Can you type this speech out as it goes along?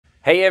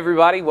Hey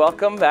everybody,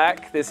 welcome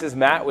back. This is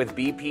Matt with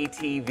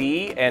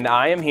BPTV and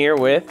I am here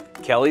with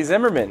Kelli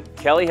Zimmerman.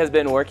 Kelli has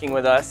been working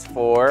with us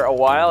for a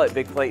while at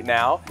Big Plate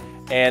Now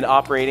and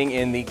operating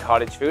in the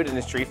cottage food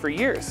industry for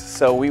years.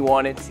 So we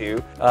wanted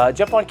to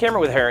jump on camera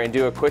with her and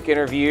do a quick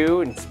interview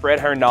and spread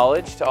her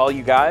knowledge to all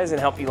you guys and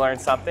help you learn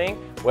something.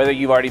 Whether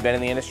you've already been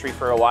in the industry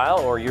for a while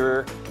or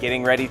you're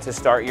getting ready to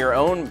start your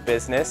own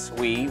business,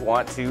 we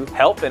want to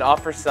help and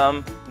offer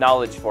some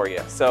knowledge for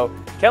you. So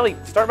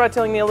Kelli, start by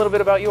telling me a little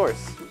bit about yours.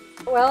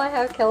 Well, I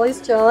have Kelli's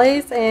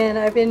Jellies, and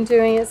I've been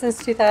doing it since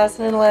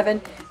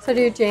 2011. So I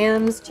do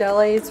jams,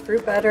 jellies,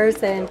 fruit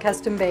butters, and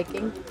custom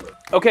baking.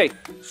 Okay,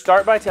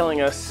 start by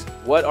telling us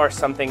what are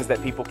some things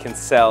that people can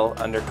sell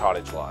under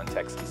cottage law in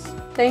Texas?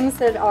 Things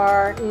that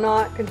are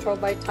not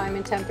controlled by time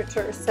and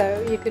temperature.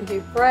 So you can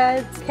do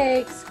breads,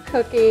 cakes,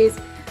 cookies,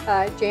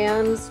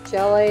 jams,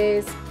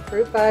 jellies,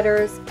 fruit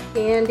butters,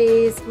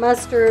 candies,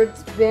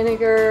 mustards,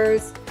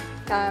 vinegars.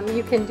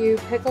 You can do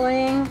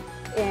pickling,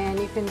 and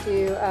you can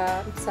do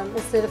some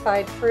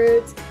acidified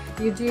fruits.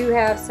 You do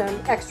have some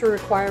extra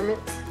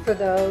requirements for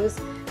those,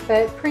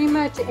 but pretty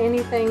much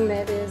anything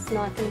that is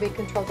not going to be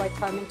controlled by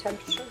time and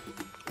temperature.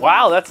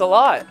 Wow, that's a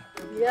lot.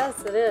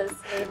 Yes, it is.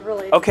 It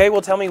really is. Okay,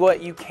 well tell me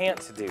what you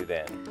can't do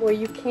then. Well,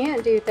 you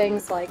can't do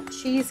things like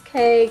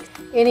cheesecake,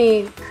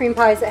 any cream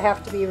pies that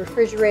have to be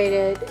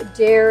refrigerated,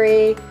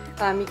 dairy.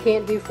 You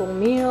can't do full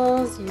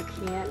meals. You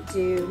can't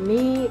do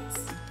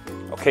meats.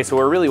 Okay, so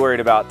we're really worried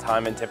about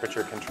time and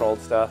temperature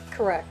controlled stuff?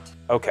 Correct.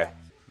 Okay,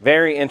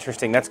 very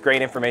interesting. That's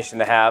great information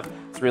to have.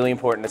 It's really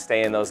important to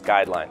stay in those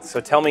guidelines.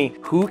 So tell me,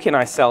 who can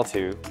I sell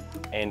to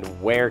and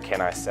where can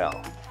I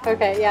sell?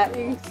 Okay, yeah,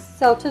 you can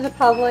sell to the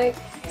public.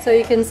 So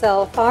you can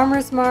sell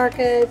farmers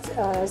markets,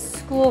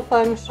 school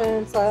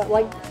functions,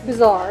 like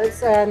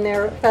bazaars and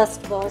their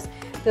festivals,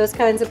 those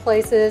kinds of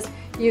places.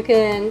 You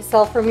can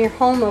sell from your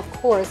home, of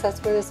course.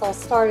 That's where this all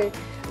started.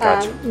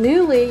 Gotcha.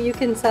 Newly, you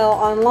can sell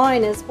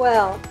online as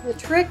well. The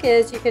trick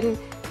is you can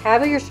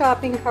have your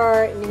shopping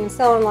cart and you can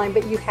sell online,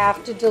 but you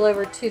have to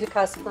deliver to the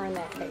customer in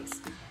that case.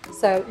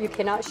 So you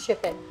cannot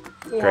ship it.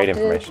 Great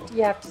information.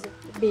 You have to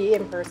be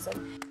in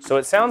person. So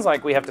it sounds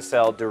like we have to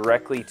sell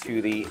directly to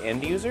the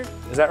end user,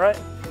 is that right?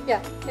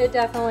 Yeah, it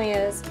definitely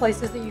is.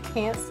 Places that you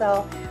can't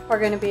sell are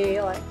going to be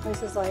like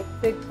places like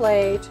Big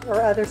Plate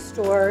or other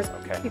stores.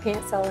 Okay. You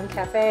can't sell in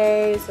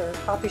cafes or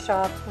coffee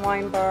shops,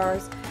 wine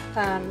bars,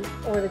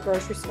 or the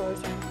grocery stores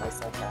or any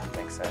place like that.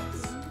 Makes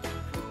sense.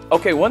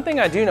 Okay, one thing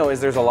I do know is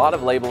there's a lot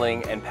of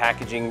labeling and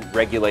packaging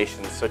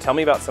regulations, so tell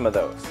me about some of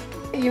those.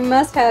 You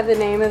must have the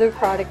name of the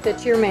product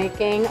that you're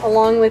making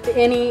along with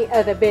any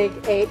of the big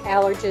 8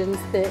 allergens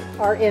that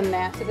are in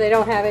that. If they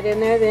don't have it in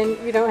there, then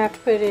you don't have to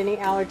put any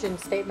allergen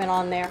statement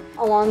on there.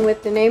 Along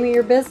with the name of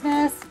your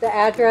business, the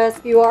address,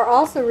 you are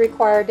also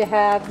required to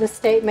have the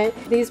statement,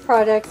 these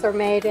products are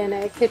made in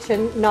a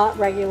kitchen not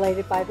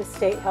regulated by the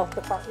state health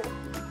department.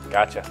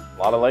 Gotcha, a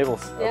lot of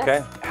labels. Yes.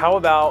 Okay. How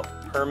about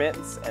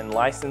permits and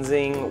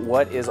licensing?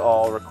 What is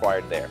all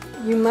required there?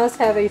 You must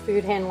have a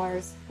food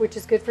handler's, which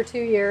is good for 2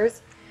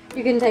 years.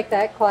 You can take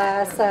that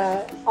class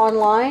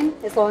online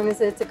as long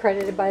as it's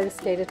accredited by the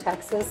state of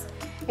Texas.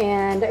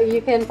 And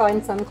you can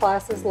find some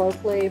classes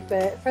locally,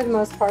 but for the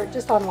most part,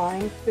 just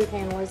online. Food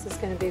handlers is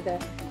going to be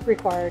the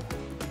required.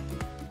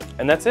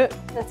 And that's it?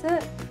 That's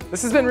it.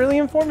 This has been really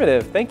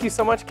informative. Thank you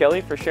so much,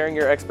 Kelli, for sharing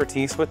your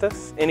expertise with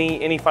us.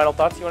 Any final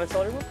thoughts you want to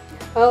tell everyone?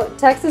 Well,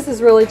 Texas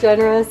is really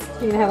generous.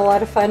 You can have a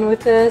lot of fun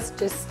with this.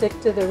 Just stick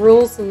to the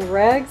rules and the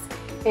regs.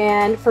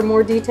 And for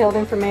more detailed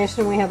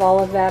information, we have all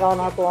of that on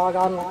our blog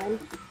online.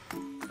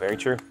 Very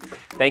true.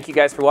 Thank you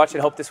guys for watching.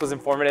 Hope this was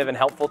informative and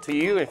helpful to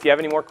you. If you have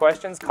any more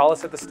questions, call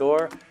us at the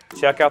store,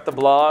 check out the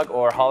blog,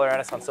 or holler at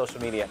us on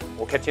social media.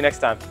 We'll catch you next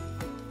time.